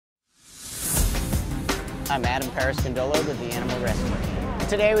I'm Adam Periscondolo with the Animal Rescue.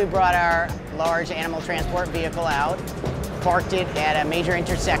 Today we brought our large animal transport vehicle out, parked it at a major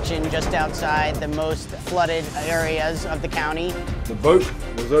intersection just outside the most flooded areas of the county. The boat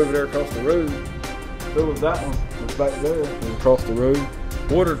was over there across the road. So was that one. It was back there and across the road.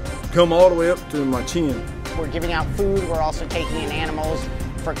 Water come all the way up to my chin. We're giving out food. We're also taking in animals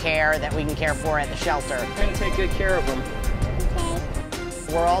for care that we can care for at the shelter. We're going to take good care of them.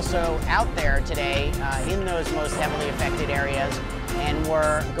 We're also out there today in those most heavily affected areas, and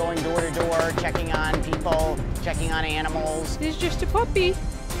we're going door to door, checking on people, checking on animals. He's just a puppy.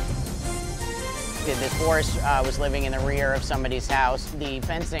 This horse was living in the rear of somebody's house. The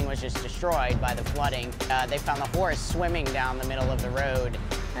fencing was just destroyed by the flooding. They found the horse swimming down the middle of the road.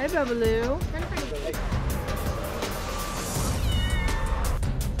 Hey, Babaloo.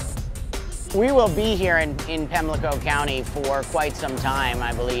 We will be here in Pimlico County for quite some time,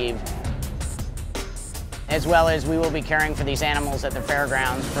 I believe, as well as we will be caring for these animals at the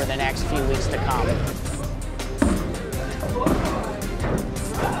fairgrounds for the next few weeks to come.